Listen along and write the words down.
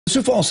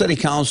Sioux Falls City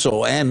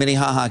Council and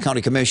Minnehaha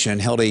County Commission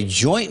held a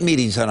joint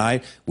meeting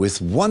tonight with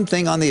one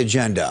thing on the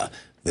agenda: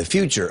 the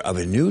future of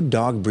a new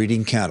dog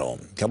breeding kennel.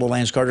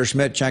 Kettleland's Carter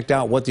Schmidt checked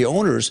out what the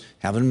owners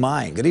have in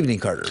mind. Good evening,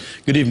 Carter.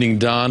 Good evening,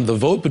 Don. The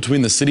vote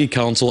between the City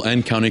Council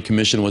and County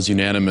Commission was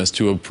unanimous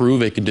to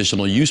approve a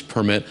conditional use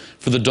permit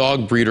for the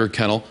dog breeder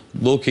kennel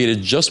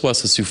located just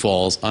west of Sioux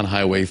Falls on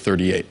Highway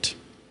 38.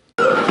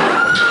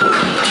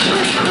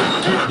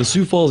 The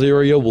Sioux Falls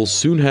area will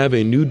soon have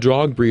a new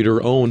dog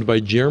breeder owned by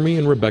Jeremy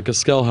and Rebecca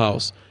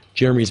Skellhouse.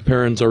 Jeremy's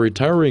parents are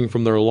retiring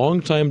from their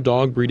longtime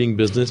dog breeding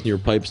business near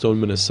Pipestone,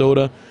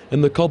 Minnesota,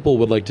 and the couple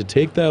would like to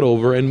take that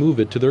over and move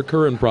it to their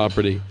current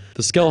property.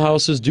 The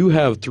Skellhouses do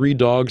have 3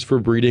 dogs for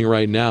breeding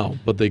right now,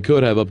 but they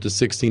could have up to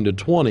 16 to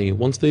 20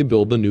 once they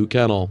build the new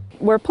kennel.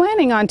 We're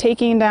planning on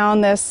taking down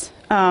this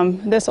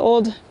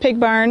old pig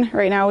barn.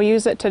 Right now we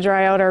use it to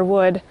dry out our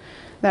wood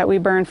that we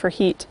burn for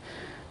heat,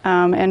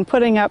 and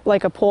putting up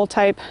like a pole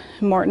type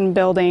Morton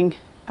building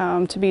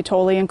to be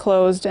totally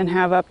enclosed and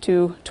have up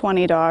to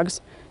 20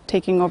 dogs,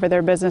 taking over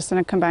their business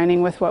and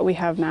combining with what we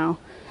have now.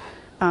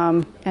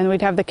 And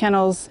we'd have the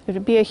kennels, it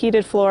would be a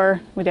heated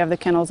floor, we'd have the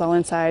kennels all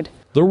inside.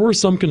 There were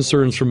some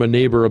concerns from a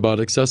neighbor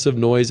about excessive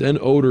noise and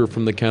odor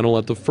from the kennel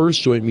at the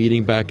first joint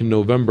meeting back in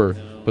November,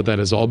 but that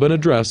has all been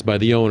addressed by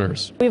the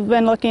owners. We've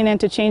been looking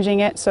into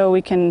changing it so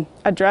we can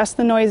address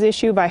the noise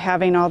issue by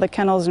having all the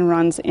kennels and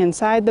runs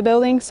inside the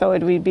building, so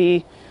it would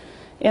be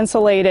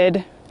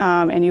insulated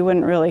and you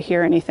wouldn't really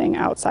hear anything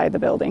outside the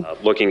building.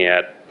 Looking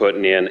at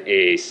putting in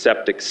a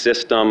septic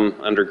system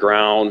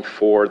underground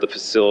for the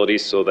facility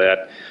so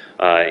that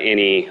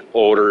any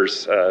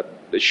odors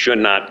should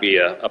not be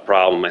a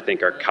problem. I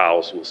think our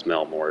cows will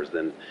smell more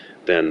than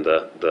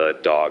the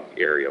dog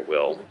area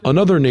will.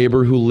 Another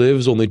neighbor who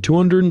lives only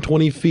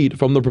 220 feet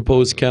from the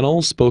proposed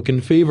kennel spoke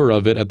in favor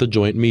of it at the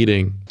joint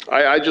meeting.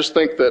 I just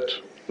think that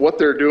what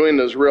they're doing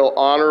is real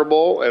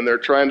honorable, and they're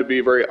trying to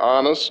be very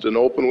honest and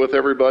open with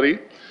everybody.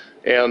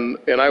 And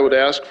I would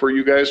ask for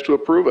you guys to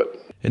approve it.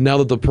 And now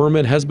that the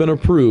permit has been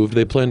approved,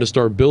 they plan to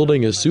start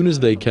building as soon as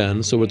they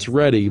can, so it's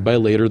ready by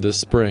later this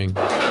spring.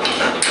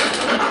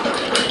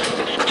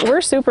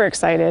 We're super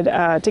excited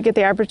to get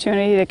the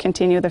opportunity to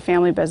continue the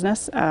family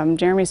business.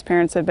 Jeremy's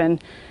parents have been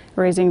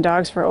raising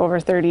dogs for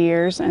over 30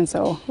 years, and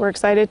so we're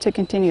excited to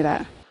continue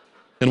that.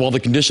 And while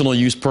the conditional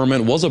use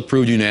permit was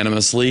approved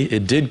unanimously,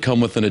 it did come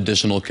with an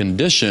additional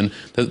condition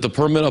that the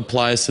permit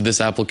applies to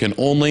this applicant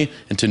only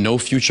and to no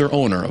future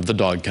owner of the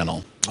dog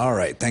kennel. All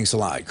right, thanks a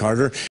lot, Carter.